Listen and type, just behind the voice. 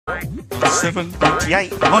97,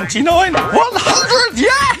 98, 99, 100!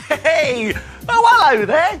 Yay! Oh, hello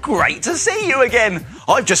there. Great to see you again.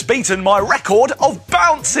 I've just beaten my record of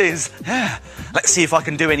bounces. Let's see if I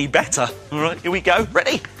can do any better. All right, here we go.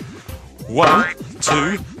 Ready? 1,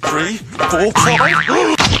 2, 3, 4,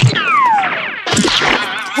 5.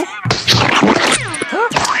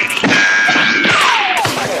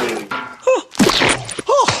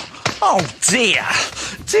 Oh dear.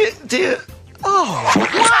 Dear. Oh,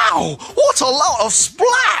 wow. What a lot of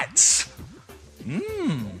splats.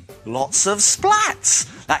 Lots of splats.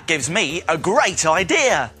 That gives me a great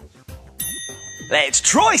idea. Let's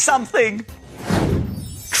try something.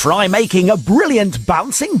 Try making a brilliant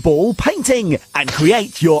bouncing ball painting and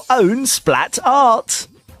create your own splat art.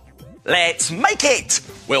 Let's make it.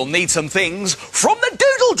 We'll need some things from the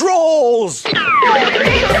doodle drawers.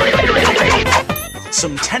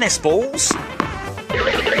 Some tennis balls.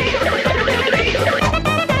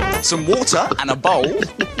 Some water and a bowl.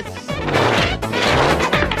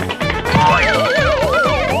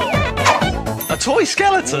 A toy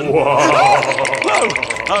skeleton? Whoa!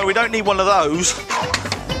 No, we don't need one of those.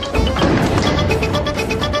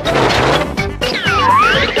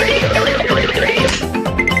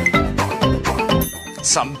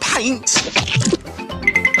 Some paint.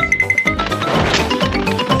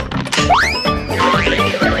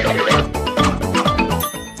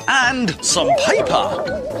 And some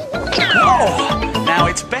paper. Oh, now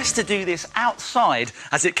it's best to do this outside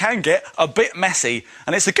as it can get a bit messy,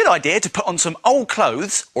 and it's a good idea to put on some old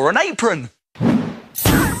clothes or an apron.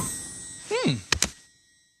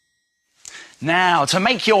 Now, to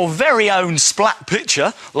make your very own splat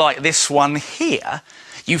picture, like this one here,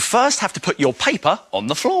 you first have to put your paper on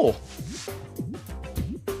the floor.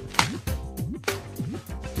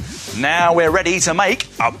 Now we're ready to make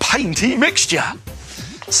a painty mixture.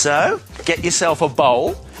 So, get yourself a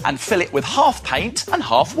bowl and fill it with half paint and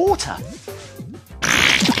half water.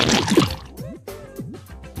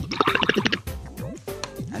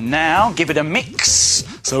 And now give it a mix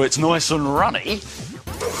so it's nice and runny.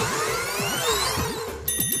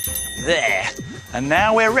 There. And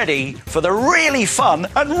now we're ready for the really fun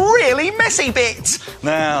and really messy bit.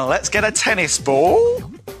 Now, let's get a tennis ball.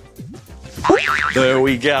 There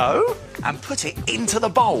we go. And put it into the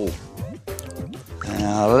bowl.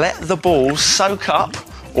 Now, let the ball soak up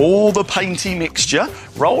all the painty mixture.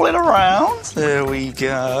 Roll it around. There we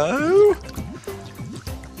go.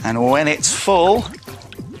 And when it's full,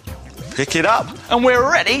 pick it up and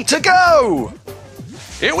we're ready to go.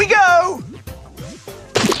 Here we go.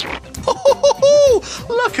 Oh,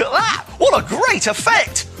 look at that! What a great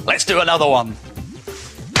effect! Let's do another one.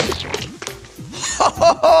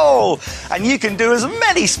 Oh, and you can do as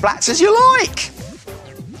many splats as you like.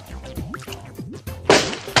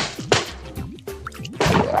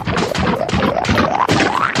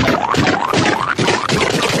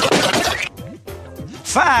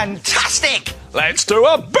 Fantastic! Let's do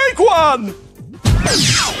a big one!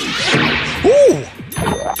 Ooh!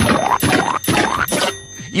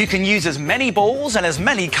 You can use as many balls and as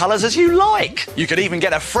many colours as you like. You could even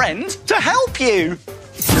get a friend to help you.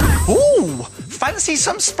 Ooh! Fancy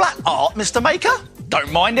some splat art, Mr. Maker? Don't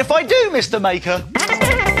mind if I do, Mr. Maker.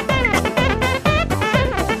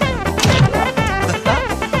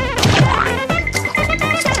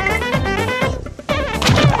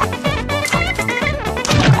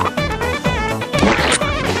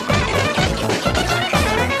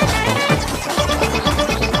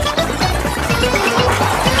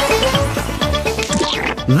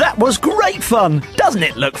 That was great fun! Doesn't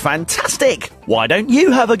it look fantastic? Why don't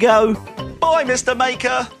you have a go? Bye, Mr.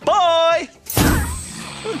 Maker. Bye!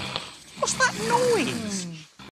 What's that noise?